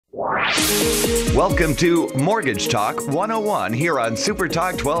Welcome to Mortgage Talk 101 here on Super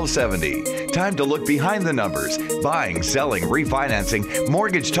Talk 1270. Time to look behind the numbers. Buying, selling, refinancing.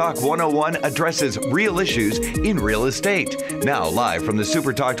 Mortgage Talk 101 addresses real issues in real estate. Now, live from the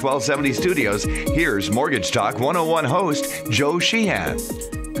Super Talk 1270 studios, here's Mortgage Talk 101 host Joe Sheehan.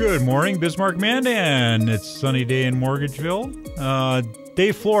 Good morning, Bismarck, Mandan. It's a sunny day in Mortgageville.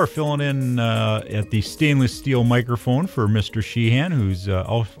 Dave Flohr filling in at the stainless steel microphone for Mr. Sheehan, who's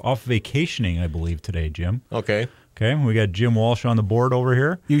off vacationing, I believe, today, Jim. Okay. Okay, we got Jim Walsh on the board over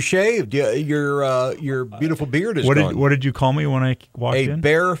here. You shaved. Your beautiful beard is gone. What did you call me when I walked in? A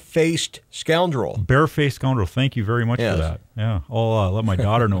bare-faced scoundrel. Bare-faced scoundrel. Thank you very much for that. Yeah, I'll let my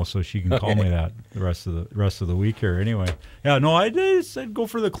daughter know so she can call me that the rest of the week here. Anyway, yeah, no, I said go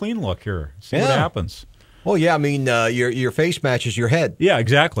for the clean look here. See what happens. Well, yeah, I mean, your face matches your head. Yeah,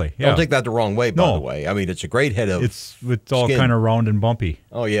 exactly. Yeah. Don't take that the wrong way, by the way. I mean, it's a great head of It's all kind of round and bumpy.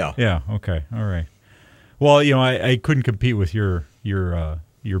 Oh, yeah. Yeah, okay, all right. Well, you know, I couldn't compete with your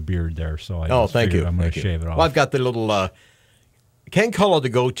beard there, so I thank you. I'm going to shave it off. Well, I've got the little, can't call it a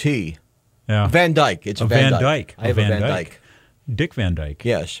goatee. Yeah. Van Dyke. It's a Van Dyke. I have a Van Dyke. Dick Van Dyke.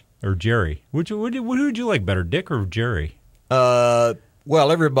 Yes. Or Jerry. Who would you like better, Dick or Jerry? Well,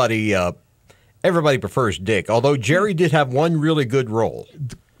 everybody prefers Dick, although Jerry did have one really good role.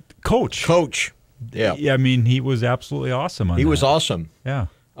 Coach. Yeah. Yeah, I mean, he was absolutely awesome on that. He was awesome. Yeah.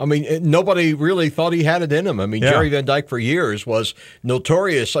 I mean, nobody really thought he had it in him. I mean, Jerry Van Dyke for years was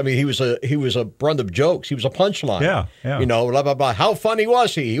notorious. I mean, he was a brunt of jokes. He was a punchline. Yeah. You know, blah, blah, blah. How funny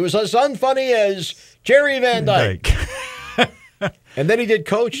was he? He was as unfunny as Jerry Van Dyke. And then he did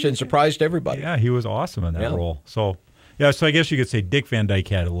Coach and surprised everybody. Yeah, he was awesome in that role. So, so I guess you could say Dick Van Dyke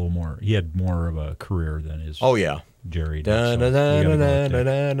had a little more. He had more of a career than his. Oh yeah. Jerry did. At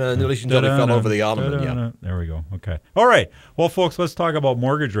least until he fell over the ottoman. Yeah. There we go. Okay. All right. Well, folks, let's talk about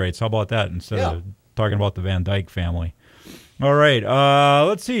mortgage rates. How about that instead of talking about the Van Dyke family? All right.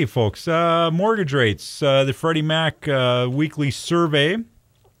 Let's see, folks. Mortgage rates. The Freddie Mac weekly survey.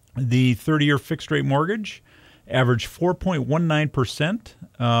 The 30-year fixed-rate mortgage averaged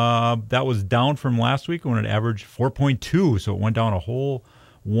 4.19%. That was down from last week when it averaged 4.2, so it went down a whole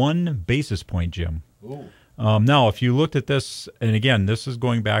 1 basis point, Jim. Ooh. Now, if you looked at this, and again, this is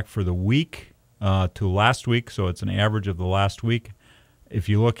going back for the week to last week, so it's an average of the last week. If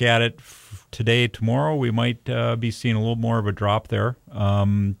you look at it today, tomorrow, we might be seeing a little more of a drop there.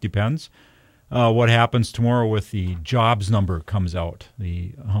 Depends. What happens tomorrow with the jobs number comes out,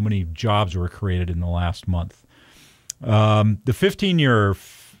 how many jobs were created in the last month. The 15-year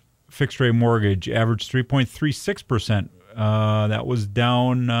fixed-rate mortgage averaged 3.36%. That was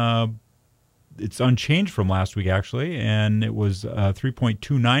down. It's unchanged from last week, actually, and it was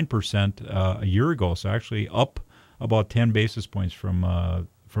 3.29% a year ago, so actually up about 10 basis points from a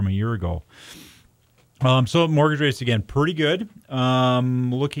year ago. So mortgage rates, again, pretty good.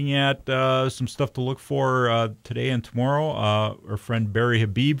 Looking at some stuff to look for today and tomorrow, our friend Barry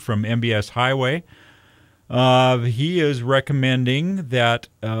Habib from MBS Highway, he is recommending that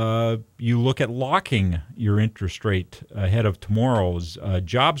you look at locking your interest rate ahead of tomorrow's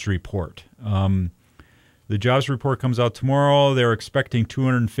jobs report. The jobs report comes out tomorrow. They're expecting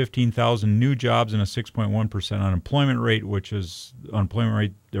 215,000 new jobs and a 6.1% unemployment rate, which is unemployment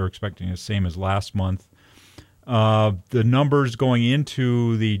rate they're expecting the same as last month. The numbers going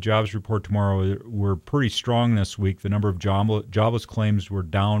into the jobs report tomorrow were pretty strong this week. The number of jobless claims were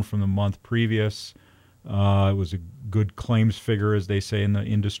down from the month previous. It was a good claims figure, as they say in the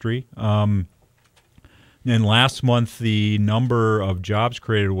industry. And last month, the number of jobs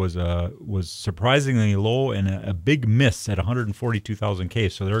created was surprisingly low and a big miss at 142,000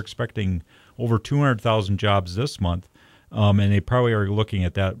 cases. So they're expecting over 200,000 jobs this month, and they probably are looking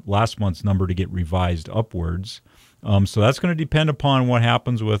at that last month's number to get revised upwards. So that's going to depend upon what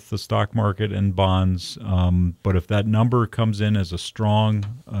happens with the stock market and bonds. But if that number comes in as a strong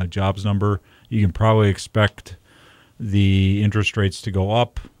jobs number, you can probably expect the interest rates to go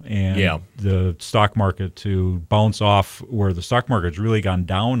up and the stock market to bounce off where the stock market's really gone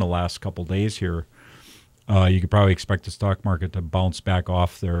down the last couple days here. You could probably expect the stock market to bounce back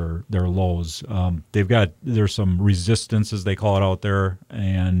off their lows. There's some resistance, as they call it out there,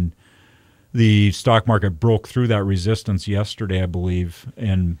 and the stock market broke through that resistance yesterday, I believe.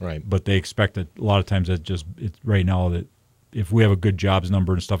 But they expect that a lot of times it's right now that if we have a good jobs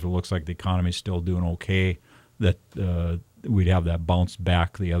number and stuff, it looks like the economy's still doing okay, that we'd have that bounce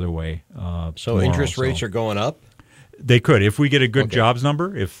back the other way. So interest rates are going up? They could. If we get a good jobs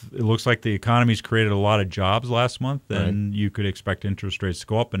number, if it looks like the economy's created a lot of jobs last month, then you could expect interest rates to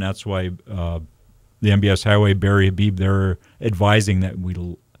go up, and that's why the MBS Highway, Barry Habib, they're advising that we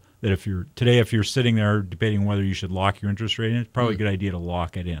that if you're sitting there debating whether you should lock your interest rate in, it's probably a good idea to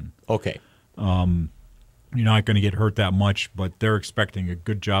lock it in. Okay. You're not going to get hurt that much, but they're expecting a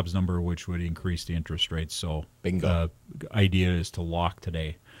good jobs number, which would increase the interest rate. So bingo. Idea is to lock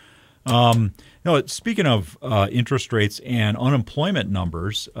today. Speaking of interest rates and unemployment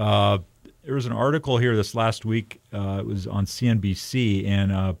numbers, there was an article here this last week. It was on CNBC,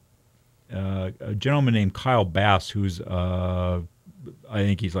 and a gentleman named Kyle Bass, who's I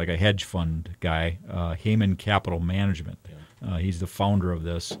think he's like a hedge fund guy, Heyman Capital Management. He's the founder of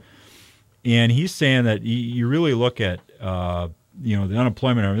this. And he's saying that you really look at, the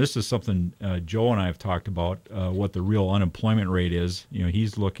unemployment rate. This is something Joe and I have talked about, what the real unemployment rate is.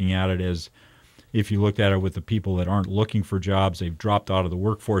 He's looking at it as, if you looked at it with the people that aren't looking for jobs, they've dropped out of the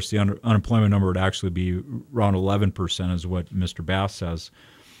workforce, the unemployment number would actually be around 11%, is what Mr. Bass says.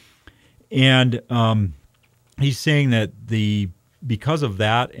 And he's saying that because of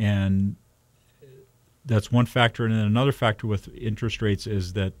that, and that's one factor. And then another factor with interest rates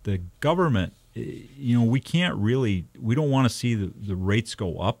is that the government, we don't want to see the rates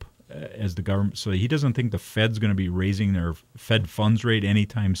go up as the government. So he doesn't think the Fed's going to be raising their Fed funds rate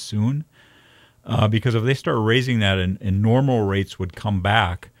anytime soon, because if they start raising that and normal rates would come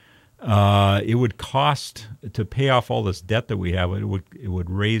back, it would cost to pay off all this debt that we have. It would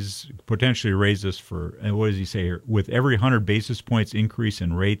potentially raise this for, and what does he say here? With every 100 basis points increase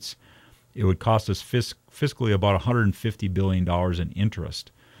in rates, it would cost us fiscally about $150 billion in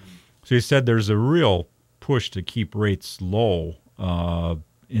interest. So he said there's a real push to keep rates low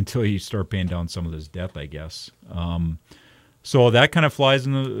until you start paying down some of this debt, I guess. So that kind of flies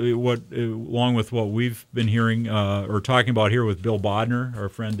in along with what we've been hearing or talking about here with Bill Bodner, our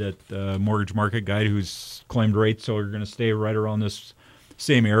friend at Mortgage Market Guide, who's claimed rates are going to stay right around this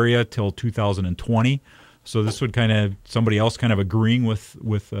same area till 2020. So this would somebody else kind of agreeing with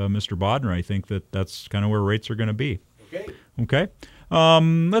Mr. Bodner. I think that's kind of where rates are going to be. Okay.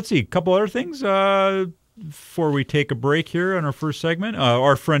 Let's see, a couple other things before we take a break here on our first segment.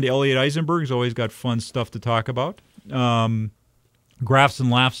 Our friend Elliot Eisenberg's always got fun stuff to talk about.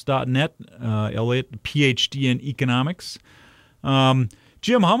 Graphsandlaughs.net, Elliot, PhD in economics.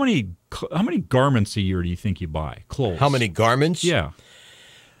 Jim, how many garments a year do you think you buy? Clothes. How many garments? Yeah.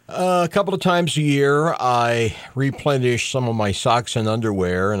 A couple of times a year, I replenish some of my socks and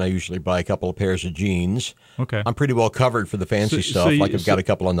underwear, and I usually buy a couple of pairs of jeans. Okay. I'm pretty well covered for the fancy stuff. I've got a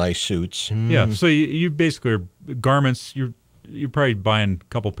couple of nice suits. Yeah. So you basically are garments. You're probably buying a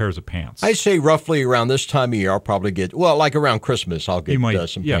couple pairs of pants. I say roughly around this time of year, I'll probably get like around Christmas, I'll get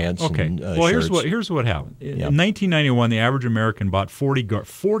some pants. Okay. And shirts. Here's what happened. Yep. In 1991, the average American bought 40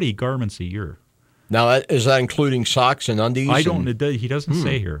 garments a year. Now, is that including socks and undies? He doesn't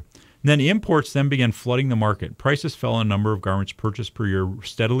say here. And then imports began flooding the market. Prices fell and the number of garments purchased per year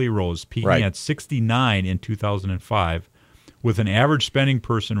steadily rose, peaking at 69 in 2005, with an average spending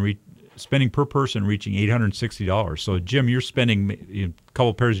per person reaching $860. So, Jim, you're spending a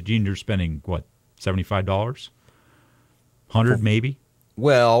couple pairs of jeans. You're spending what, $75, $100 maybe.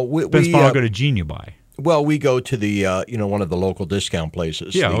 Well, depends upon how good a jean you buy. Well, we go to the one of the local discount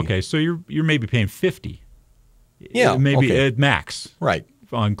places. Yeah. Okay. So you're maybe paying $50. Yeah. Maybe at max. Right.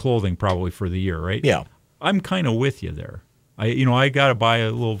 On clothing probably for the year, right? Yeah. I'm kind of with you there. I got to buy a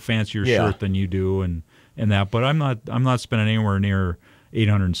little fancier shirt than you do and that, but I'm not spending anywhere near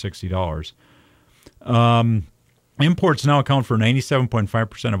 $860. Imports now account for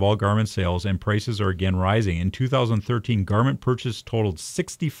 97.5% of all garment sales, and prices are again rising. In 2013, garment purchase totaled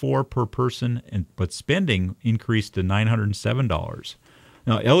 $64 per person, but spending increased to $907.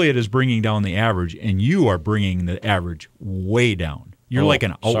 Now, Elliot is bringing down the average, and you are bringing the average way down. You're like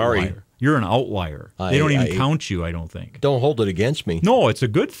an outlier. Sorry. You're an outlier. They don't even count you, I don't think. Don't hold it against me. No, it's a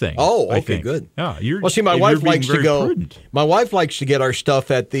good thing. Oh, okay, good. Yeah, my wife likes to go. Prudent. My wife likes to get our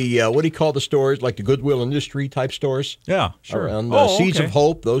stuff at the what do you call the stores, like the Goodwill Industry type stores? Yeah, sure. Around Seeds of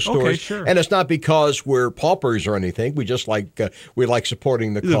Hope, those stores. Okay, sure. And it's not because we're paupers or anything. We just like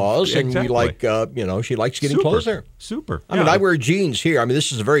supporting the cause, and we like she likes getting clothes there. Super. I mean, I wear jeans here. I mean,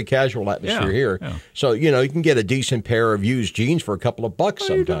 this is a very casual atmosphere here. Yeah. So you can get a decent pair of used jeans for a couple of bucks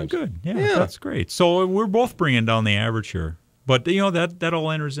sometimes. You're doing good. Yeah, that's great. So we're both bringing down the average here, but that all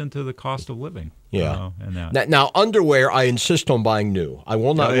enters into the cost of living. Yeah. And that. Now, underwear, I insist on buying new. I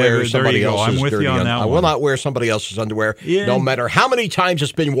will not wear somebody else's. I'm with dirty you on that I will not wear somebody else's underwear, no matter how many times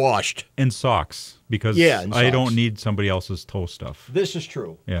it's been washed. And socks, because I don't need somebody else's toe stuff. This is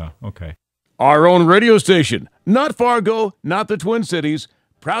true. Yeah. Okay. Our own radio station, not Fargo, not the Twin Cities,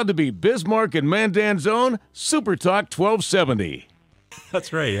 proud to be Bismarck and Mandan's own Super Talk 1270.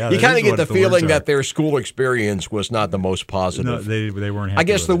 That's right. Yeah, you kind of get the feeling that their school experience was not the most positive. No, they weren't happy. I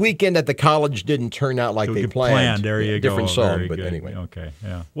guess with the it. weekend at the college didn't turn out like they planned. There you Different go. song, Very but good. anyway. Okay,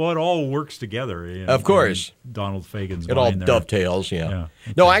 yeah. Well, it all works together. Of course. Donald Fagen's It all mind there. dovetails, yeah.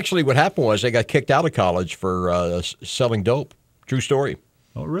 Okay. No, actually what happened was they got kicked out of college for selling dope. True story.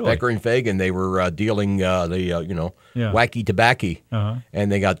 Oh, really? Becker and Fagan, they were dealing wacky tobacco,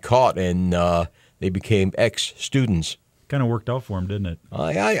 and they got caught, and they became ex-students. Kind of worked out for them, didn't it?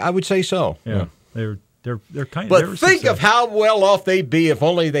 I would say so. Yeah. They're kind of. But think of how well off they'd be if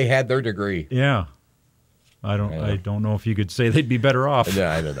only they had their degree. Yeah. I don't know if you could say they'd be better off.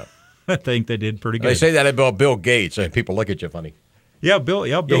 Yeah, I don't know. I think they did pretty good. They say that about Bill Gates, and people look at you funny. Yeah, Bill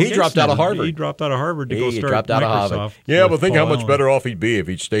he Gates dropped out of Harvard. He dropped out of Harvard to go start dropped out Microsoft. of Harvard. Yeah, but think Paul how much Allen. better off he'd be if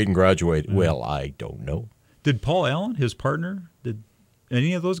he'd stayed and graduated. Well, I don't know. Did Paul Allen, his partner, did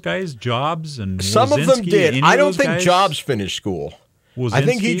any of those guys, Jobs and some of them did. I don't think Jobs finished school. I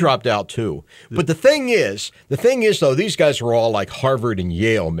think he dropped out too. But the thing is though, these guys were all like Harvard and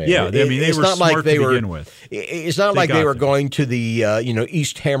Yale, man. Yeah, they were smart to begin with. It's not like they were going to the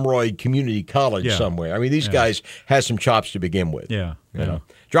East Hemorrhoid Community College somewhere. I mean, these guys had some chops to begin with. Yeah, you know.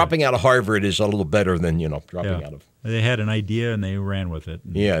 Dropping out of Harvard is a little better than dropping out of. They had an idea and they ran with it.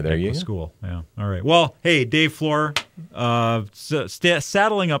 Yeah, there you go. School. Yeah. All right. Well, hey, Dave Flohr,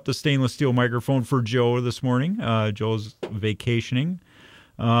 saddling up the stainless steel microphone for Joe this morning. Joe's vacationing.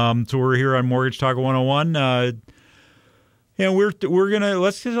 So we're here on Mortgage Talk 101. And we're gonna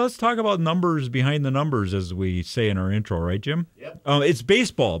let's talk about numbers behind the numbers, as we say in our intro, right, Jim? Yep. It's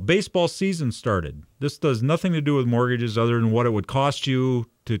baseball. Baseball season started. This does nothing to do with mortgages other than what it would cost you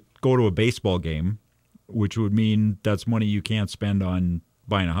to go to a baseball game, which would mean that's money you can't spend on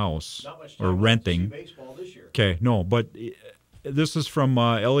buying a house or renting. Baseball this year. Okay, no, but this is from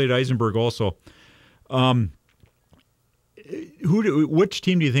Elliot Eisenberg also. Which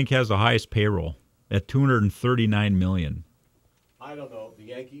team do you think has the highest payroll at $239 million? I don't know. The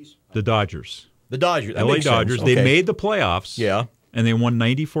Yankees? The Dodgers. The Dodgers. LA Dodgers. Okay. They made the playoffs. Yeah. And they won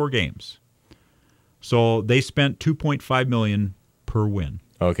 94 games. So they spent $2.5 million per win.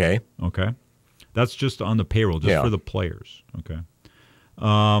 Okay. Okay. That's just on the payroll, just for the players. Okay.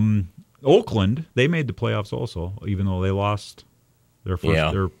 Oakland, they made the playoffs also, even though they lost their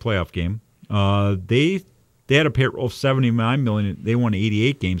playoff game. They had a payroll of $79 million. They won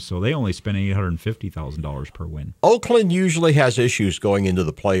 88 games, so they only spent $850,000 per win. Oakland usually has issues going into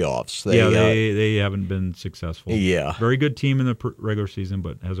the playoffs. They haven't been successful. Yeah. Very good team in the regular season,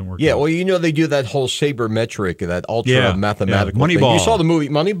 but hasn't worked out. Yeah, well, they do that whole sabermetric, that ultra mathematical thing. Moneyball. You saw the movie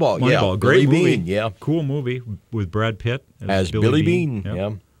Moneyball. Moneyball. Yeah. Great Billy movie. Bean, Cool movie with Brad Pitt as Billy Bean. Yep.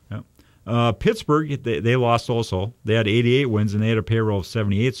 Yeah. Pittsburgh, they lost also. They had 88 wins, and they had a payroll of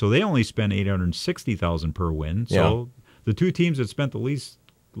 78, so they only spent $860,000 per win. So the two teams that spent the least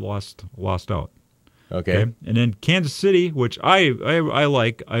lost out. Okay. And then Kansas City, which I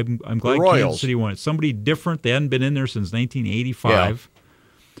like. I'm glad Kansas City won it. Somebody different. They hadn't been in there since 1985.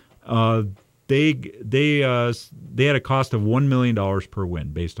 Yeah. They had a cost of $1 million per win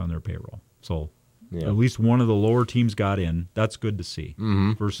based on their payroll. So at least one of the lower teams got in. That's good to see.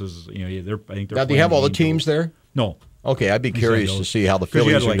 Mm-hmm. Versus, I think they're. Now, do you have all the teams there? No. Okay, I'd be curious to see how the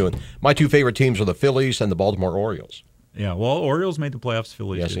Phillies are doing. My two favorite teams are the Phillies and the Baltimore Orioles. Yeah, well, Orioles made the playoffs.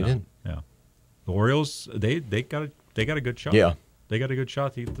 Phillies yes, they did. Yeah, the Orioles they got a good shot. Yeah, they got a good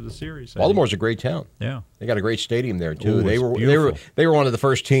shot to the series. Baltimore's a great town. Yeah, they got a great stadium there too. They were one of the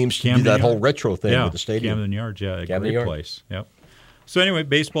first teams to do that whole retro thing with the stadium. Camden Yards, great place. Yep. So anyway,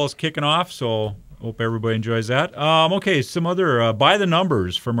 baseball's kicking off. So hope everybody enjoys that. Okay, some other by the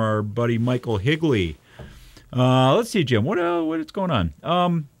numbers from our buddy Michael Higley. Let's see, Jim. What's going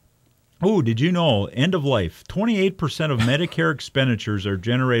on? Did you know, end of life, 28% of Medicare expenditures are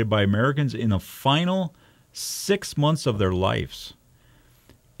generated by Americans in the final 6 months of their lives.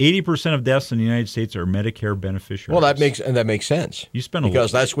 80% of deaths in the United States are Medicare beneficiaries. Well, that makes sense. You spend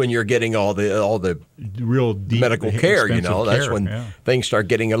because that's when you're getting all the real deep medical care. That's when things start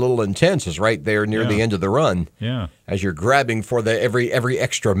getting a little intense. Is right there near the end of the run. Yeah, as you're grabbing for every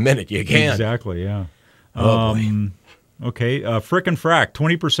extra minute you can. Exactly. Yeah. Oh, boy. Okay, frick and frack.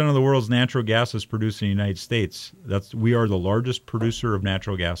 20% of the world's natural gas is produced in the United States. We are the largest producer of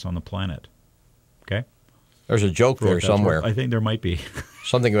natural gas on the planet. Okay. There's a joke there somewhere. I think there might be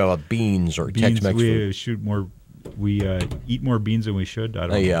something about beans or Tex-Mex food. We eat more beans than we should. I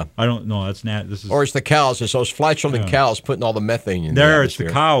don't know. Yeah. I don't know. That's this is. Or it's the cows. It's those flatulent cows putting all the methane in there. The it's the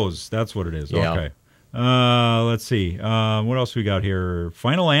cows. That's what it is. Yeah. Okay. Let's see. What else we got here?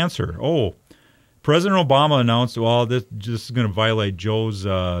 Final answer. President Obama announced, well, this is going to violate Joe's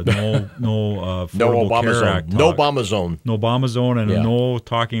no Affordable Care Act. No Obama zone. No Obama zone and no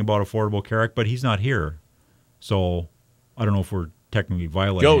talking about Affordable Care Act, but he's not here. So I don't know if we're technically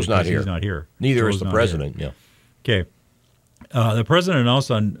violating Joe's not here. He's not here. Neither Joe's is the president. Yeah. Okay. The president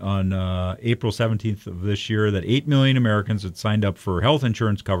announced on April 17th of this year that 8 million Americans had signed up for health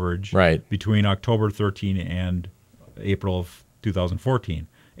insurance coverage between October 13 and April of 2014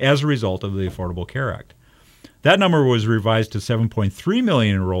 as a result of the Affordable Care Act. That number was revised to 7.3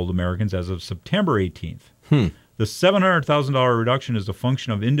 million enrolled Americans as of September 18th. The $700,000 reduction is a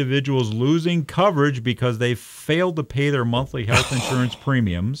function of individuals losing coverage because they failed to pay their monthly health insurance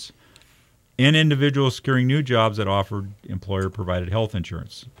premiums, and individuals securing new jobs that offered employer-provided health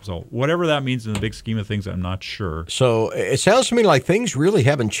insurance. So whatever that means in the big scheme of things, I'm not sure. So it sounds to me like things really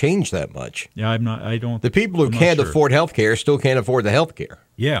haven't changed that much. Yeah, I'm not. I don't. The people who can't afford health care still can't afford the health care.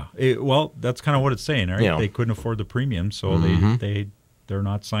 Yeah. Well, that's kind of what it's saying, right? Yeah. They couldn't afford the premium, so they're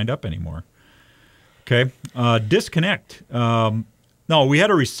not signed up anymore. Okay. Disconnect. No, we had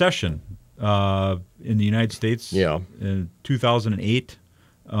a recession in the United States in 2008.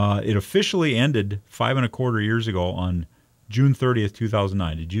 It officially ended 5.25 years ago on June 30th,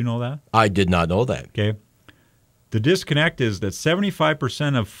 2009. Did you know that? I did not know that. Okay. The disconnect is that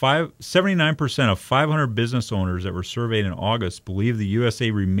 79% of 500 business owners that were surveyed in August believe the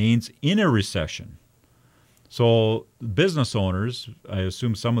USA remains in a recession. So business owners, I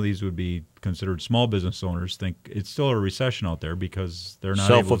assume some of these would be considered small business owners, think it's still a recession out there because they're not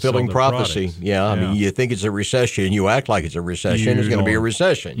self-fulfilling able to sell prophecy. products. Yeah, I mean, you think it's a recession, you act like it's a recession. It's going to be a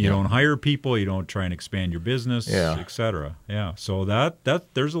recession. You don't hire people, you don't try and expand your business, etc. Yeah, so that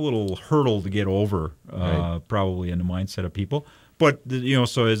there's a little hurdle to get over, probably in the mindset of people. But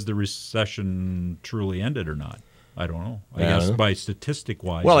so is the recession truly ended or not? I don't know. I guess by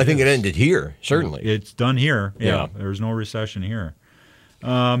statistic-wise. Well, I think it ended here, certainly. It's done here. Yeah. There's no recession here.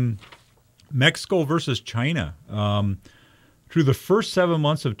 Mexico versus China. Through the first 7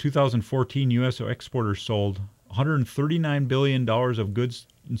 months of 2014, U.S. exporters sold $139 billion of goods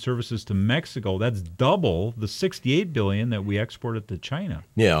and services to Mexico. That's double the $68 billion that we exported to China.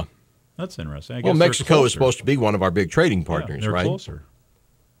 Yeah. That's interesting. I guess well, Mexico is supposed to be one of our big trading partners, they're right? Closer.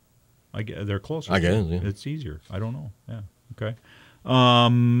 They're closer. I guess, It's easier. I don't know. Yeah. Okay.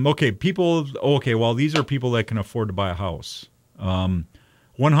 Okay. People. Okay. Well, these are people that can afford to buy a house.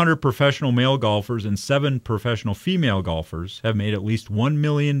 100 professional male golfers and 7 professional female golfers have made at least $1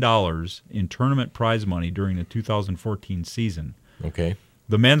 million in tournament prize money during the 2014 season. Okay.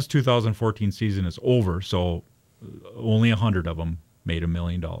 The men's 2014 season is over, so only 100 of them made $1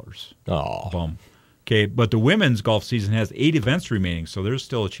 million. Oh. Bum. Okay, but the women's golf season has 8 events remaining, so there's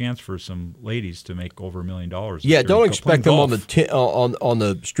still a chance for some ladies to make over $1 million. Yeah, don't expect them on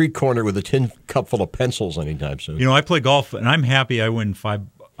the street corner with a tin cup full of pencils anytime soon. I play golf, and I'm happy I win $5.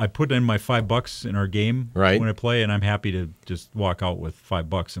 I put in my $5 in our game when I play, and I'm happy to just walk out with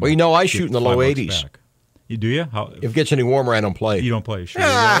 $5. And well, I shoot in the low 80s. Back. You do you? If it gets any warmer, I don't play. You don't play. Sure.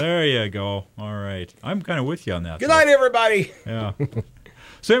 Yeah, there you go. All right, I'm kind of with you on that. Good night, everybody. Yeah.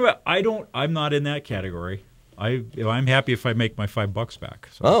 So anyway, I'm not in that category. I'm happy if I make my $5 back.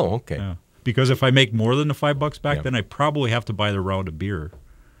 So, okay. Yeah. Because if I make more than the $5 back, then I probably have to buy the round of beer.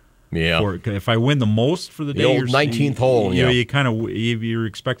 Yeah. If I win the most for the day, old 19th hole. You're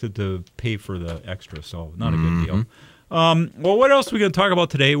expected to pay for the extra. So not a good deal. Well, what else are we going to talk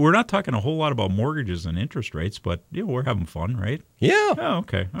about today? We're not talking a whole lot about mortgages and interest rates, but we're having fun, right? Yeah. Oh,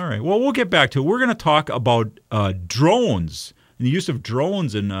 okay. All right. Well, we'll get back to it. We're going to talk about drones. And the use of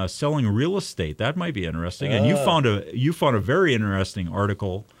drones in selling real estate. That might be interesting. And you found a very interesting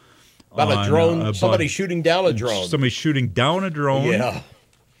article about a drone. Somebody shooting down a drone. Somebody shooting down a drone. Yeah.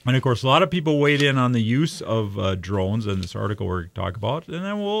 And of course, a lot of people weighed in on the use of drones in this article we're going to talk about. And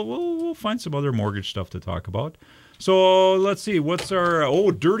then we'll find some other mortgage stuff to talk about. So let's see. What's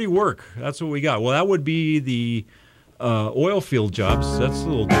our dirty work? That's what we got. Well, that would be the oil field jobs. That's a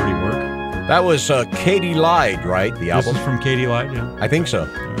little dirty work. That was Katie Lied, right? The album? This is from Katie Lied, yeah. I think so.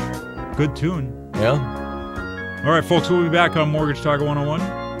 Good tune. Yeah. All right, folks, we'll be back on Mortgage Talk 101.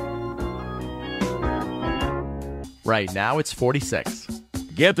 Right now, it's 46.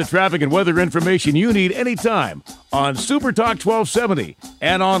 Get the traffic and weather information you need anytime on Super Talk 1270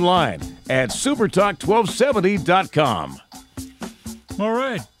 and online at supertalk1270.com. All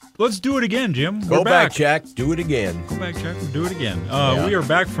right. Let's do it again, Jim. Go back, Jack. Do it again. Go back, Jack. Do it again. We are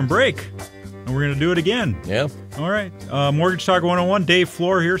back from break, and we're going to do it again. Yeah. All right. Mortgage Talk 101. Dave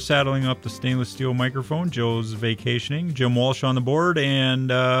Flohr here, saddling up the stainless steel microphone. Joe's vacationing. Jim Walsh on the board, and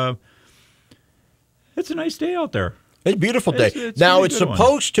it's a nice day out there. It's a beautiful day. It's now, really it's good one.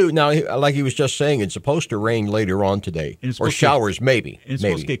 supposed to, now, like he was just saying, it's supposed to rain later on today. And it's Or supposed to- showers, maybe. It's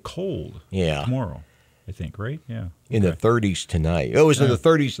supposed to get cold tomorrow, I think, right? Yeah. In the 30s tonight. It was in the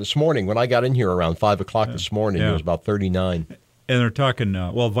 30s this morning. When I got in here around 5 o'clock this morning, it was about 39. And they're talking,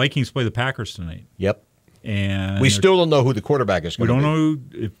 Vikings play the Packers tonight. Yep. And we still don't know who the quarterback is we going to don't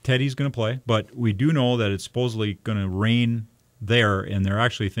be. know if Teddy's going to play, but we do know that it's supposedly going to rain there, and they're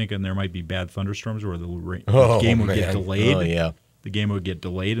actually thinking there might be bad thunderstorms where the game would get delayed. Oh, yeah. The game would get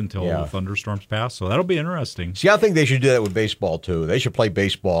delayed until the thunderstorms pass, so that'll be interesting. See, I think they should do that with baseball, too. They should play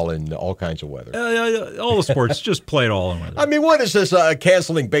baseball in all kinds of weather. All the sports, just play it all in weather. I mean, what is this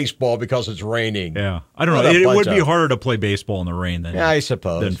canceling baseball because it's raining? Yeah. I don't know. It would be harder to play baseball in the rain than, I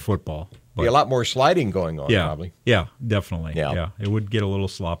suppose. than football. Be a lot more sliding going on, probably. Yeah, definitely. Yeah. It would get a little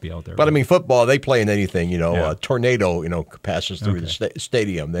sloppy out there. But I mean, football, they play in anything. A tornado, passes through the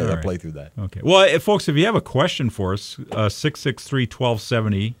stadium. They play through that. Okay. Well, folks, if you have a question for us,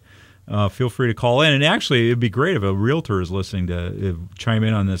 663-1270, feel free to call in. And actually, it'd be great if a realtor is listening to chime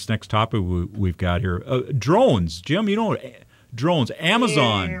in on this next topic we've got here. Drones. Jim, drones.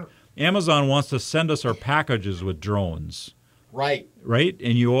 Amazon wants to send us our packages with drones. Right.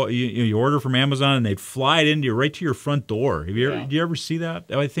 And you order from Amazon, and they'd fly it into right to your front door. Did you ever see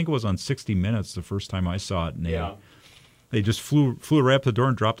that? I think it was on 60 Minutes the first time I saw it. And they just flew right up the door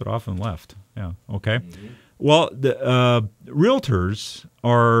and dropped it off and left. Yeah. Okay. Mm-hmm. Well, the realtors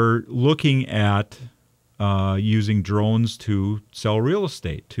are looking at using drones to sell real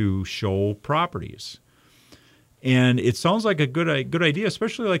estate, to show properties, and it sounds like a good idea,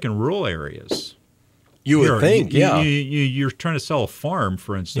 especially like in rural areas. You would think, You're trying to sell a farm,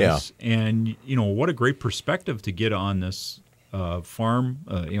 for instance, and what a great perspective to get on this farm.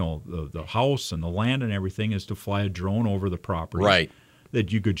 The house and the land and everything is to fly a drone over the property, right?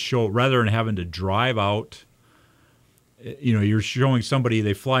 That you could show rather than having to drive out. You're showing somebody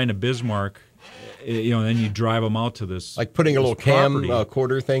they fly into Bismarck, and then you drive them out to this, like putting a little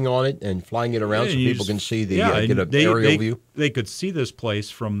camcorder thing on it and flying it around so people can see get an aerial view. They could see this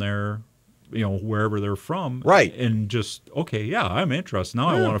place from their. Wherever they're from, right? And just I'm interested now.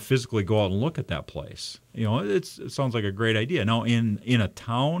 I want to physically go out and look at that place. It sounds like a great idea. Now, in a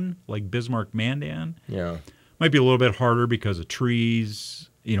town like Bismarck, Mandan, might be a little bit harder because of trees.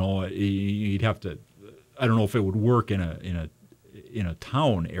 You'd have to. I don't know if it would work in a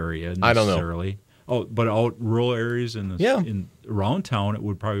town area necessarily. I don't know. Oh, but out rural areas in around town, it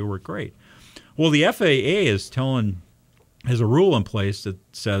would probably work great. Well, the FAA has a rule in place that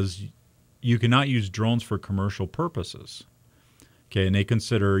says you cannot use drones for commercial purposes. Okay, and they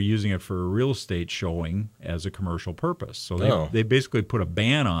consider using it for a real estate showing as a commercial purpose. So they basically put a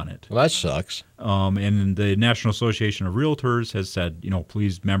ban on it. Well, that sucks. And the National Association of Realtors has said,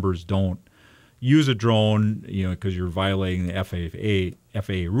 please, members, don't use a drone, because you're violating the FAA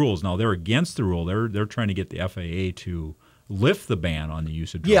rules. Now, they're against the rule. They're trying to get the FAA to lift the ban on the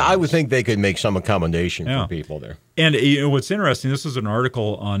use of drones. Yeah, I would think they could make some accommodation for people there. And what's interesting, this is an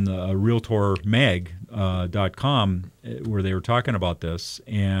article on RealtorMag.com where they were talking about this,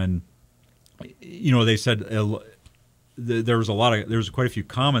 and they said there's quite a few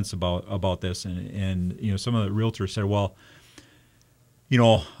comments about this, and some of the realtors said, well,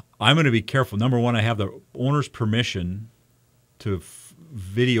 I'm going to be careful. Number one, I have the owner's permission to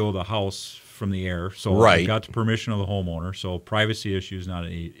video the house from the air, so I got the permission of the homeowner. So privacy issue is not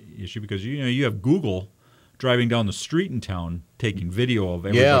an issue because you have Google driving down the street in town taking video of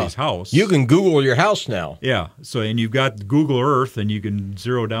everybody's house. You can Google your house now. Yeah. So and you've got Google Earth and you can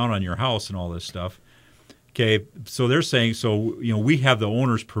zero down on your house and all this stuff. Okay. So they're saying we have the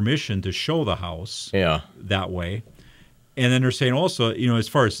owner's permission to show the house. That way, and then they're saying also as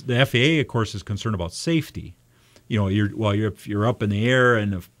far as the FAA of course is concerned about safety. If you're up in the air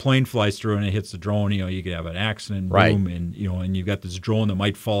and a plane flies through and it hits the drone, you could have an accident, boom, and and you've got this drone that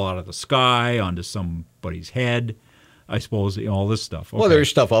might fall out of the sky onto somebody's head. I suppose all this stuff. Okay. Well, there's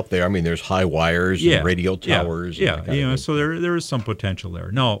stuff up there. I mean, there's high wires and radio towers. And so there is some potential there.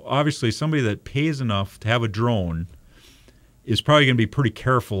 Now, obviously, somebody that pays enough to have a drone is probably going to be pretty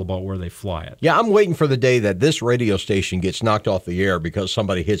careful about where they fly it. Yeah, I'm waiting for the day that this radio station gets knocked off the air because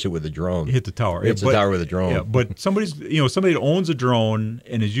somebody hits it with a drone. Hit the tower. Hits the tower with a drone. Yeah, but somebody that owns a drone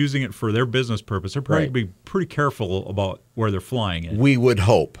and is using it for their business purpose, they're probably going to be pretty careful about where they're flying it. We would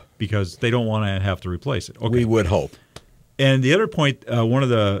hope. Because they don't want to have to replace it. Okay. We would hope. And the other point, one of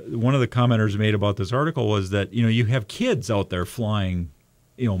the commenters made about this article was that you have kids out there flying,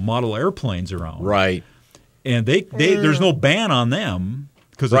 model airplanes around. Right. And there's no ban on them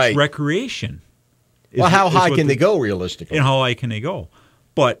because it's recreation. Well, how high can they go realistically? And how high can they go?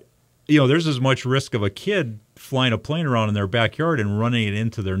 But there's as much risk of a kid flying a plane around in their backyard and running it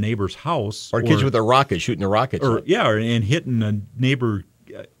into their neighbor's house, Or kids with a rocket shooting the rockets. And hitting a neighbor,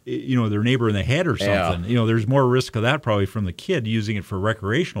 their neighbor in the head or something. Yeah. There's more risk of that probably from the kid using it for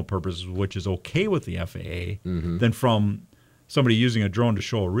recreational purposes, which is okay with the FAA, than from somebody using a drone to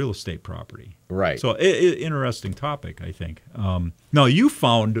show a real estate property. Right. So interesting topic, I think. Now, you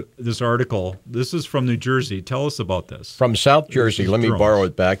found this article. This is from New Jersey. Tell us about this. From South Jersey. Let me borrow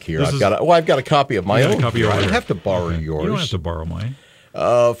it back here. I've got a copy of my own. I don't have to borrow yours. You don't have to borrow mine.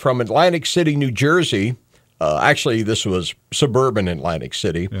 From Atlantic City, New Jersey. Actually, this was suburban Atlantic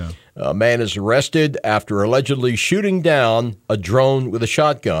City. Yeah. A man is arrested after allegedly shooting down a drone with a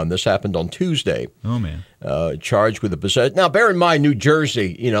shotgun. This happened on Tuesday. Oh, man. Charged with a possession. Now, bear in mind, New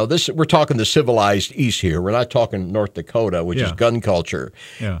Jersey, we're talking the civilized East here. We're not talking North Dakota, which is gun culture.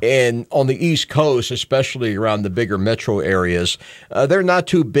 Yeah. And on the East Coast, especially around the bigger metro areas, they're not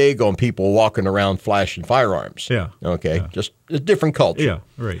too big on people walking around flashing firearms. Yeah. Okay. Yeah. Just a different culture. Yeah,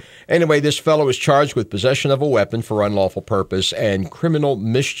 right. Anyway, this fellow was charged with possession of a weapon for unlawful purpose and criminal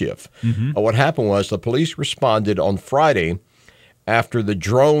mischief. What happened was the police responded on Friday after the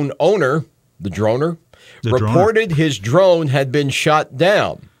drone owner, reported his drone had been shot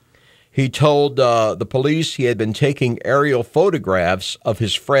down. He told the police he had been taking aerial photographs of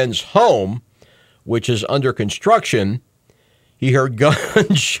his friend's home, which is under construction. He heard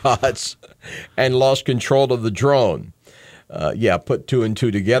gunshots and lost control of the drone. Put two and two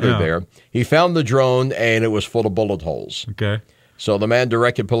together there. He found the drone, and it was full of bullet holes. Okay. So the man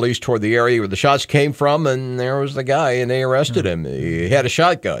directed police toward the area where the shots came from, and there was the guy, and they arrested him. He had a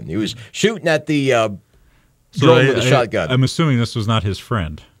shotgun. He was shooting at the drone with a shotgun. I'm assuming this was not his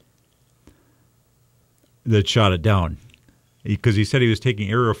friend that shot it down, because he said he was taking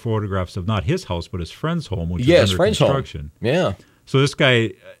aerial photographs of not his house, but his friend's home, which is under friend's construction. Home. Yeah. So this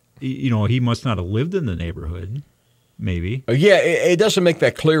guy, he must not have lived in the neighborhood. Maybe. It doesn't make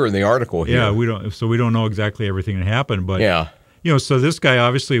that clear in the article here. Yeah, we don't know exactly everything that happened, but so this guy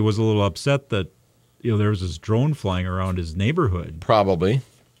obviously was a little upset that there was this drone flying around his neighborhood. Probably.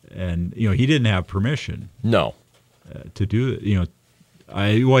 And he didn't have permission. No. To do it,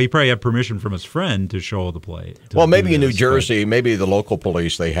 he probably had permission from his friend to show the play. Well, maybe in New Jersey, maybe the local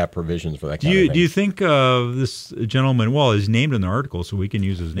police, they have provisions for that kind of thing. Do you think this gentleman, is named in the article, so we can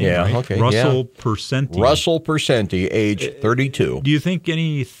use his name, right? Okay. Russell Percenti. Russell Percenti, age 32. Do you think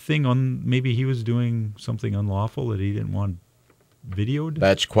anything maybe he was doing something unlawful that he didn't want videoed?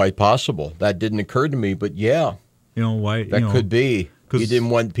 That's quite possible. That didn't occur to me, but why? That could be. He didn't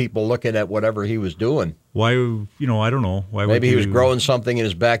want people looking at whatever he was doing. Why? I don't know. Why? Maybe he was growing something in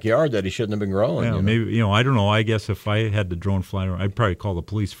his backyard that he shouldn't have been growing. Yeah, maybe. I don't know. I guess if I had the drone flying around, I'd probably call the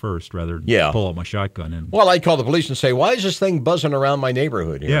police first rather than pull out my shotgun. Well, I'd call the police and say, "Why is this thing buzzing around my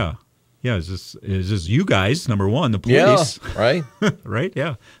neighborhood here?" Yeah. Is this you guys? Number one, the police. Yeah. Right. Right.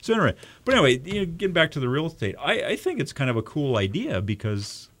 Yeah. So anyway, getting back to the real estate, I think it's kind of a cool idea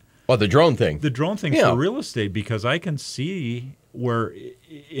because. Well, the drone thing. The drone thing for real estate, because I can see where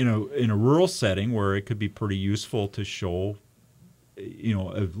in a rural setting where it could be pretty useful to show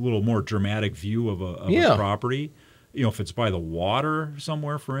a little more dramatic view of a property. If it's by the water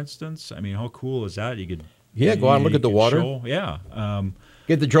somewhere, for instance. I mean, how cool is that? You could go out and look at the water.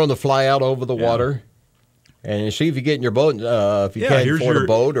 Get the drone to fly out over the water. And you see if you get in your boat, if you can't afford a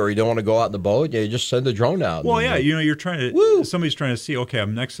boat or you don't want to go out in the boat, you just send the drone out. Well, you're trying to. Somebody's trying to see. Okay,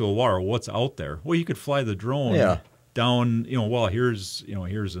 I'm next to the water. What's out there? Well, you could fly the drone down. Here's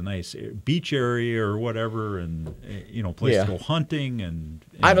a nice beach area or whatever, and place to go hunting and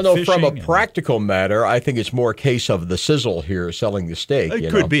I don't know. From a fishing practical matter, I think it's more a case of the sizzle here selling the steak. It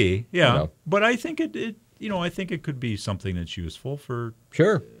could be, but I think I think it could be something that's useful for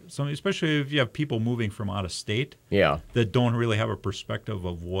something, especially if you have people moving from out of state that don't really have a perspective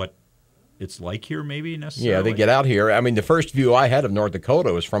of what it's like here, maybe necessarily. Yeah, they get out here. I mean, the first view I had of North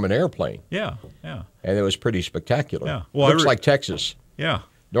Dakota was from an airplane. Yeah. And it was pretty spectacular. Yeah. Well, looks like Texas. Yeah.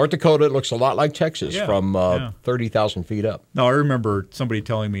 North Dakota looks a lot like Texas from 30,000 feet up. Now, I remember somebody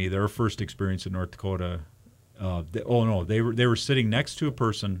telling me their first experience in North Dakota. They were sitting next to a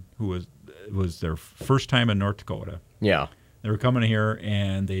person who was their first time in North Dakota. Yeah. They were coming here,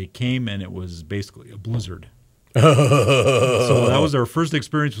 and they came, and it was basically a blizzard. So that was our first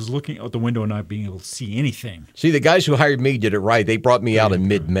experience, was looking out the window and not being able to see anything. See, the guys who hired me did it right. They brought me out in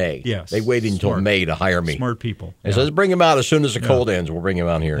mid-May. Yes. They waited until May to hire me. Smart people. And says, bring him out as soon as the cold ends. We'll bring him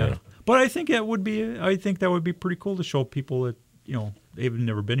out here. Yeah. But I think that would be pretty cool to show people that, they've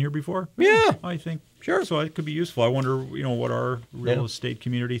never been here before. Yeah. I think. Sure. So it could be useful. I wonder, what our real estate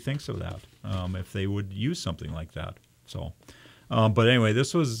community thinks of that, if they would use something like that. So, but anyway,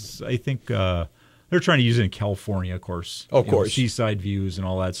 this was, I think, They're trying to use it in California, of course. Of course. Seaside views and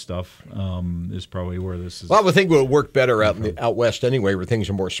all that stuff is probably where this is. Well, I would think it would work better out west anyway, where things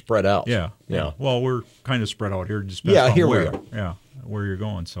are more spread out. Yeah. Well, we're kind of spread out here. Just here we where, are. Yeah, where you're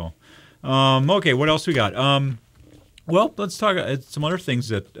going. So, okay, what else we got? Well, let's talk some other things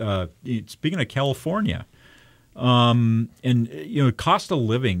that. Speaking of California, and cost of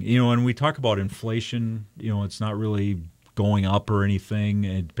living. And we talk about inflation. It's not really going up or anything.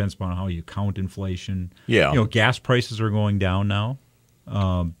 It depends upon how you count inflation. Yeah. Gas prices are going down now.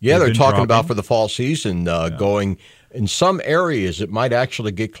 They're talking about for the fall season going in some areas. It might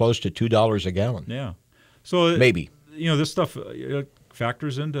actually get close to $2 a gallon. Yeah. So maybe this stuff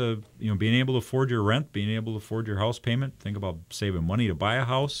factors into being able to afford your rent, being able to afford your house payment. Think about saving money to buy a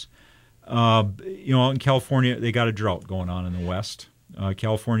house. Out in California, they got a drought going on in the West.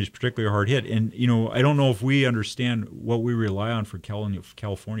 California is particularly hard hit, and I don't know if we understand what we rely on for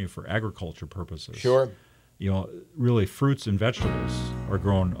California for agriculture purposes. Sure. Really fruits and vegetables are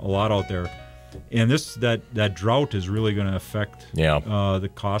grown a lot out there, and that drought is really going to affect the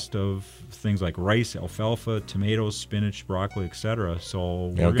cost of things like rice, alfalfa, tomatoes, spinach, broccoli, etc.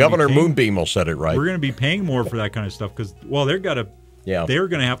 So Governor Moonbeam will set it right. We're going to be paying more for that kind of stuff because they're going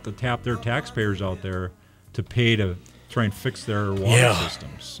to have to tap their taxpayers out there to pay to try and fix their water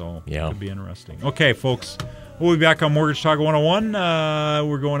systems. So it could be interesting. Okay, folks, we'll be back on Mortgage Talk 101.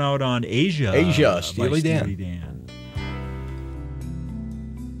 We're going out on Asia. Steely Dan.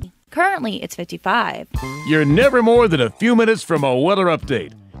 Currently, it's 55. You're never more than a few minutes from a weather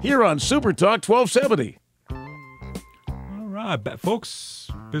update here on Super Talk 1270. All right, folks.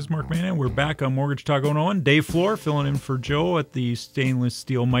 Bismarck Man, we're back on Mortgage Talk 101. Dave Flohr filling in for Joe at the stainless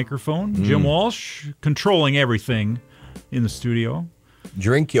steel microphone. Jim Walsh controlling everything in the studio.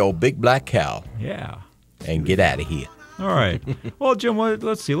 Drink your big black cow. Yeah. And get out of here. All right. Well, Jim,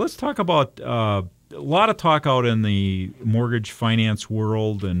 let's see. Let's talk about a lot of talk out in the mortgage finance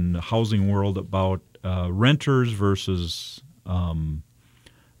world and housing world about renters versus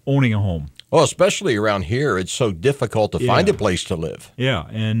owning a home. Well, especially around here, it's so difficult to find a place to live. Yeah,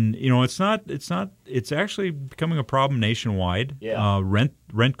 and it's actually becoming a problem nationwide. Yeah.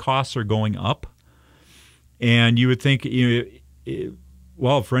 Rent costs are going up, and you would think,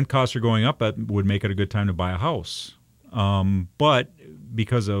 if rent costs are going up, that would make it a good time to buy a house. But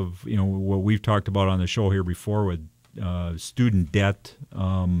because of what we've talked about on the show here before with student debt,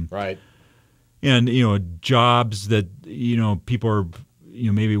 right, and jobs that people are.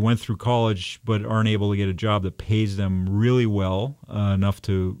 Maybe went through college but aren't able to get a job that pays them really well, enough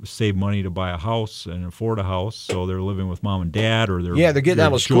to save money to buy a house and afford a house. So they're living with mom and dad, or they're getting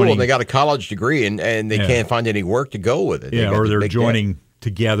out of school and they got a college degree and they can't find any work to go with it. Or they're joining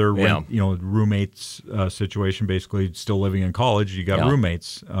together. Roommates situation. Basically, still living in college, you got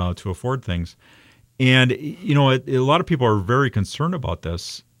roommates to afford things, and a lot of people are very concerned about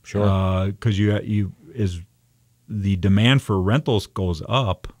this. Sure, because you as the demand for rentals goes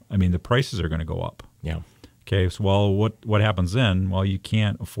up, the prices are going to go up. Yeah. Okay. So, what happens then? Well, you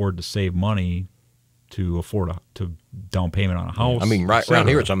can't afford to save money to afford to down payment on a house. Right around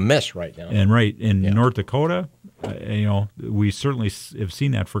here, it's a mess right now. And in North Dakota, we certainly have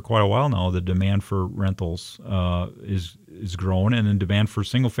seen that for quite a while now. The demand for rentals is growing, and the demand for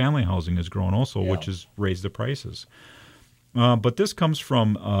single family housing is growing also, which has raised the prices. But this comes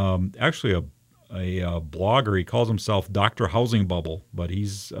from actually a blogger. He calls himself Dr. Housing Bubble, but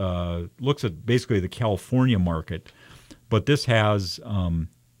he's looks at basically the California market. But this has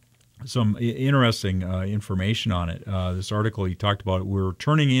some interesting information on it. This article he talked about, we're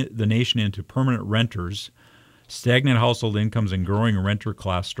turning the nation into permanent renters. Stagnant household incomes and growing renter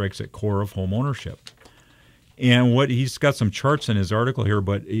class strikes at core of home ownership. And he's got some charts in his article here,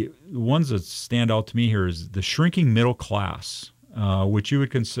 but the ones that stand out to me here is the shrinking middle class. Which you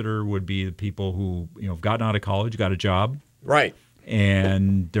would consider would be the people who have gotten out of college, got a job, right,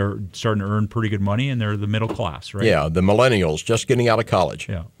 and they're starting to earn pretty good money, and they're the middle class, right? Yeah, the millennials just getting out of college.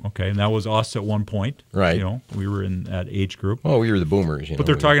 Yeah, okay, and that was us at one point, right? We were in that age group. Oh, we were the boomers, but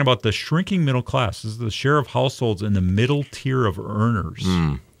they're talking about the shrinking middle class. This is the share of households in the middle tier of earners.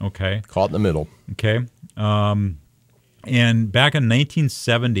 Okay, caught in the middle. Okay, and back in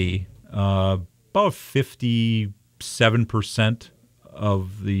 1970, about 57%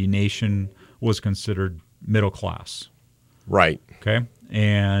 of the nation was considered middle class. Right. Okay.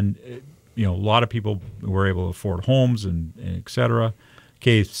 And, a lot of people were able to afford homes and et cetera.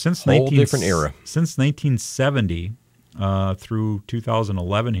 Okay. Since different era. Since 1970 through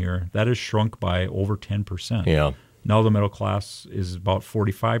 2011 here, that has shrunk by over 10%. Yeah. Now the middle class is about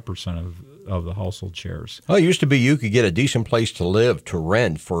 45% of the household shares. Well, it used to be you could get a decent place to live to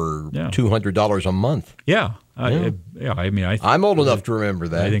rent for $200 a month. Yeah. I'm old enough to remember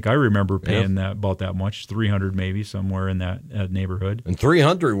that. I think I remember paying that about that much, 300 maybe, somewhere in that neighborhood. And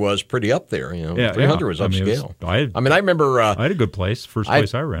 300 was pretty up there. 300 was upscale. I remember. I had a good place, first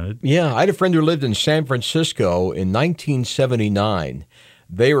place I rented. Yeah, I had a friend who lived in San Francisco in 1979.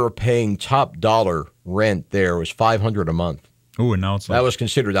 They were paying top dollar rent there. It was $500 a month. Oh, and now it's that was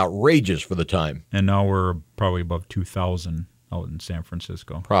considered outrageous for the time. And now we're probably above 2,000 out in San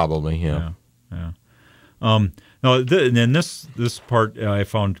Francisco. Probably, yeah. Now, then this part I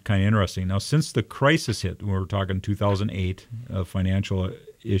found kind of interesting. Now, since the crisis hit, we were talking 2008, financial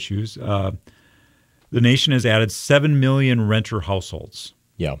issues, the nation has added 7 million renter households.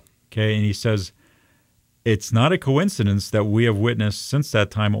 Yeah. Okay, and he says it's not a coincidence that we have witnessed since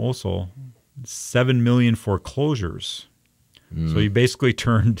that time also 7 million foreclosures. So you basically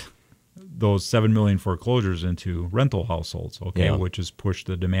turned those 7 million foreclosures into rental households, which has pushed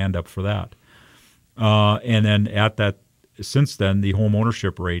the demand up for that. And then since then, the home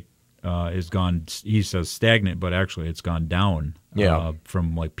ownership rate has gone, he says stagnant, but actually it's gone down.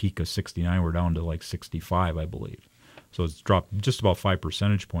 From like peak of 69, we're down to like 65, I believe. So it's dropped just about 5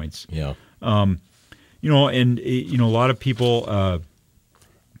 percentage points. Yeah. And a lot of people,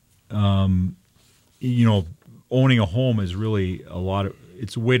 owning a home is really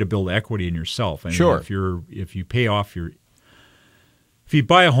it's a way to build equity in yourself. Sure. If you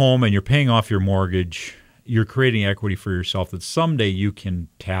buy a home and you're paying off your mortgage, you're creating equity for yourself that someday you can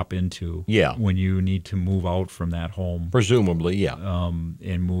tap into when you need to move out from that home. Presumably, yeah.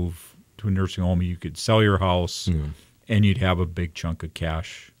 And move to a nursing home. You could sell your house and you'd have a big chunk of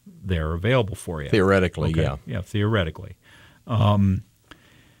cash there available for you. Theoretically, yeah. Yeah, theoretically.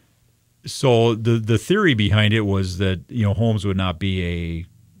 So the theory behind it was that homes would not be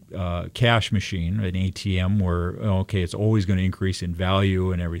a cash machine, an ATM, where it's always going to increase in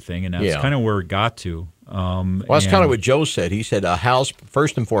value and everything, and that's kind of where it got to. Well, that's kind of what Joe said. He said a house,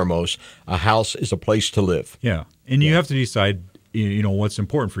 first and foremost, a house is a place to live. Yeah, and you have to decide what's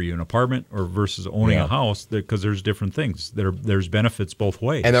important for you, an apartment or versus owning a house, because there's different things. There's benefits both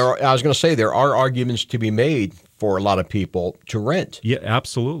ways. And I was going to say there are arguments to be made for a lot of people to rent. Yeah,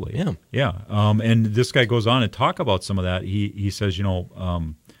 absolutely. Yeah. And this guy goes on and talk about some of that. He says,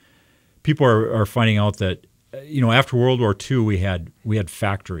 people are finding out that after World War II we had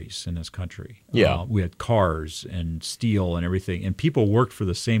factories in this country. Yeah. We had cars and steel and everything, and people worked for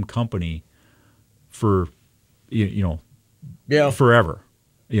the same company for forever.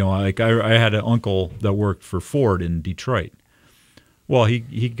 Like I had an uncle that worked for Ford in Detroit. Well,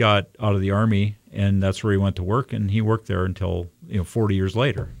 he got out of the Army, and that's where he went to work, and he worked there until 40 years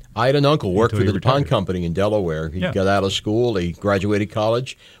later. I had an uncle worked for the DuPont company in Delaware. He got out of school, he graduated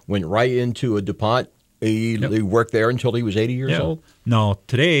college, went right into a DuPont. He worked there until he was 80 years old. Now,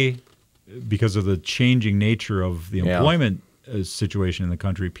 today, because of the changing nature of the employment situation in the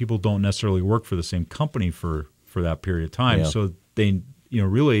country, people don't necessarily work for the same company for that period of time. So they,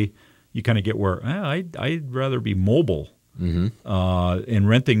 really, you kind of get where I'd rather be mobile. And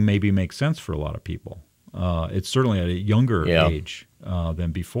renting maybe makes sense for a lot of people. It's certainly at a younger age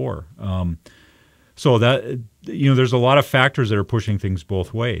than before. So that there's a lot of factors that are pushing things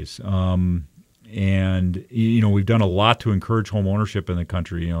both ways. And we've done a lot to encourage home ownership in the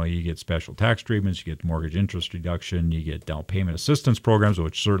country. You get special tax treatments, you get mortgage interest reduction, you get down payment assistance programs,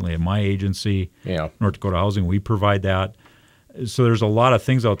 which certainly in my agency, North Dakota Housing, we provide that. So there's a lot of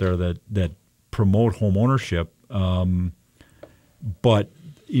things out there that promote home ownership. But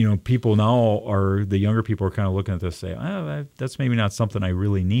people now the younger people are kind of looking at this and say, that's maybe not something I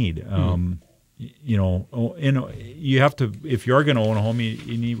really need. You have to, if you are going to own a home,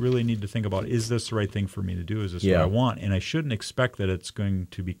 you really need to think about, is this the right thing for me to do? Is this what I want? And I shouldn't expect that it's going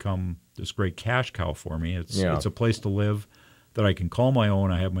to become this great cash cow for me. It's a place to live that I can call my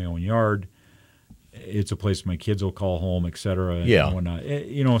own. I have my own yard. It's a place my kids will call home, et cetera, and whatnot.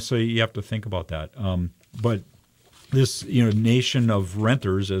 So you have to think about that. But this nation of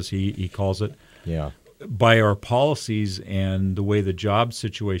renters, as he calls it, by our policies and the way the job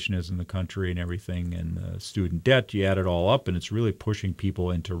situation is in the country and everything, and the student debt, you add it all up, and it's really pushing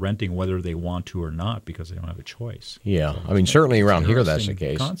people into renting whether they want to or not because they don't have a choice. Yeah, so, certainly around here that's the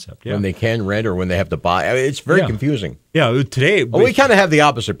case. Concept, when they can rent or when they have to buy. it's very confusing. Yeah, today. Well, we kind of have the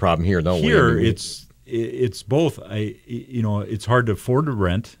opposite problem here, don't we? Here, it's both. It's hard to afford to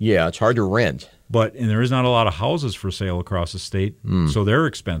rent. Yeah, it's hard to rent. And there is not a lot of houses for sale across the state, so they're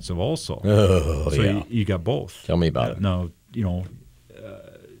expensive also. Oh, so you got both. Tell me about it. Now,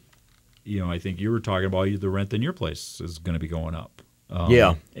 I think you were talking about the rent in your place is going to be going up.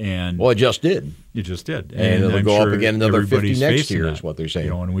 Yeah. And well, it just did. It just did. And it'll I'm go up sure again another 50 everybody's next facing year that, is what they're saying.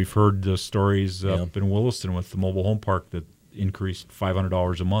 And we've heard the stories up in Williston with the mobile home park that increased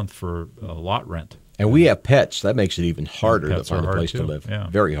 $500 a month for lot rent. And we have pets. That makes it even harder to Pets find are a hard place to too. live. Yeah.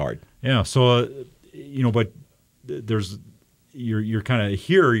 Very hard. Yeah. So, but there's you're kind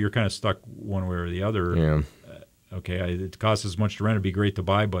of stuck one way or the other. Yeah. Okay, it costs as much to rent. It'd be great to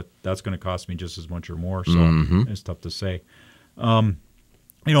buy, but that's going to cost me just as much or more. So it's tough to say. And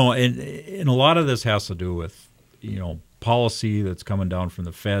a lot of this has to do with policy that's coming down from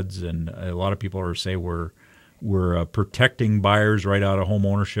the feds, and a lot of people are saying we're protecting buyers right out of home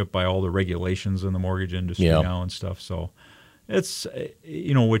ownership by all the regulations in the mortgage industry now and stuff. So it's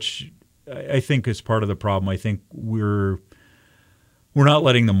which I think is part of the problem. I think we're not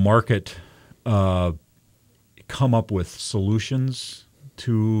letting the market come up with solutions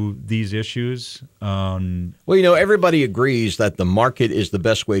to these issues. Well, everybody agrees that the market is the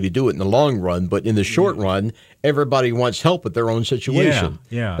best way to do it in the long run, but in the short run, everybody wants help with their own situation.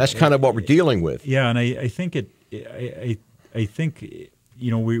 Yeah. That's kind of what we're dealing with. Yeah, and I think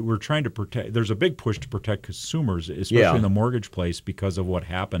we're trying to protect. There's a big push to protect consumers, especially in the mortgage place, because of what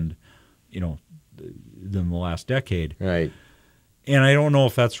happened, in the last decade. Right. And I don't know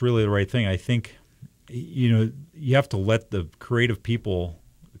if that's really the right thing. I think you have to let the creative people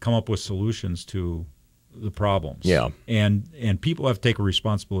come up with solutions to the problems. Yeah. And people have to take a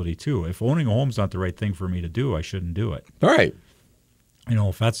responsibility too. If owning a home's not the right thing for me to do, I shouldn't do it. All right.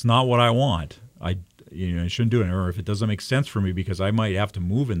 If that's not what I want, I shouldn't do it. Or if it doesn't make sense for me because I might have to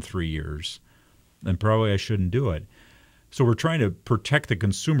move in 3 years, then probably I shouldn't do it. So we're trying to protect the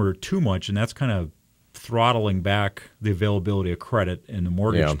consumer too much, and that's kind of throttling back the availability of credit in the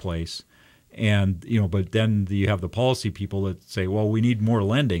mortgage place. And, but then you have the policy people that say, well, we need more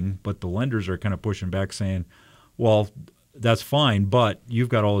lending, but the lenders are kind of pushing back saying, well, that's fine, but you've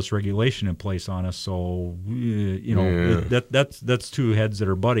got all this regulation in place on us, so, that's two heads that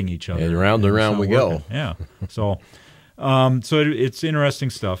are butting each other. And round and round we go. Yeah. So it's interesting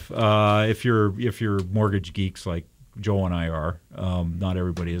stuff. If you're mortgage geeks like Joe and I are, not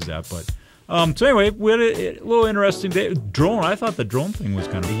everybody is that, but... so anyway, we had a little interesting day. Drone. I thought the drone thing was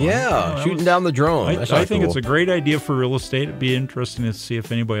kind of fun. Yeah, shooting down the drone. I think it's a great idea for real estate. It'd be interesting to see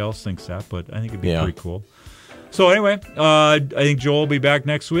if anybody else thinks that, but I think it'd be pretty cool. So anyway, I think Joel will be back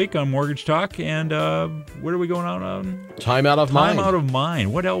next week on Mortgage Talk. And what are we going out on? Time Out of Mind. Time Out of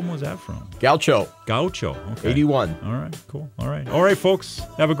Mind. What album was that from? Gaucho. Okay. 81. All right, cool. All right, folks.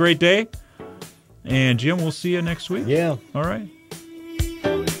 Have a great day. And Jim, we'll see you next week. Yeah. All right.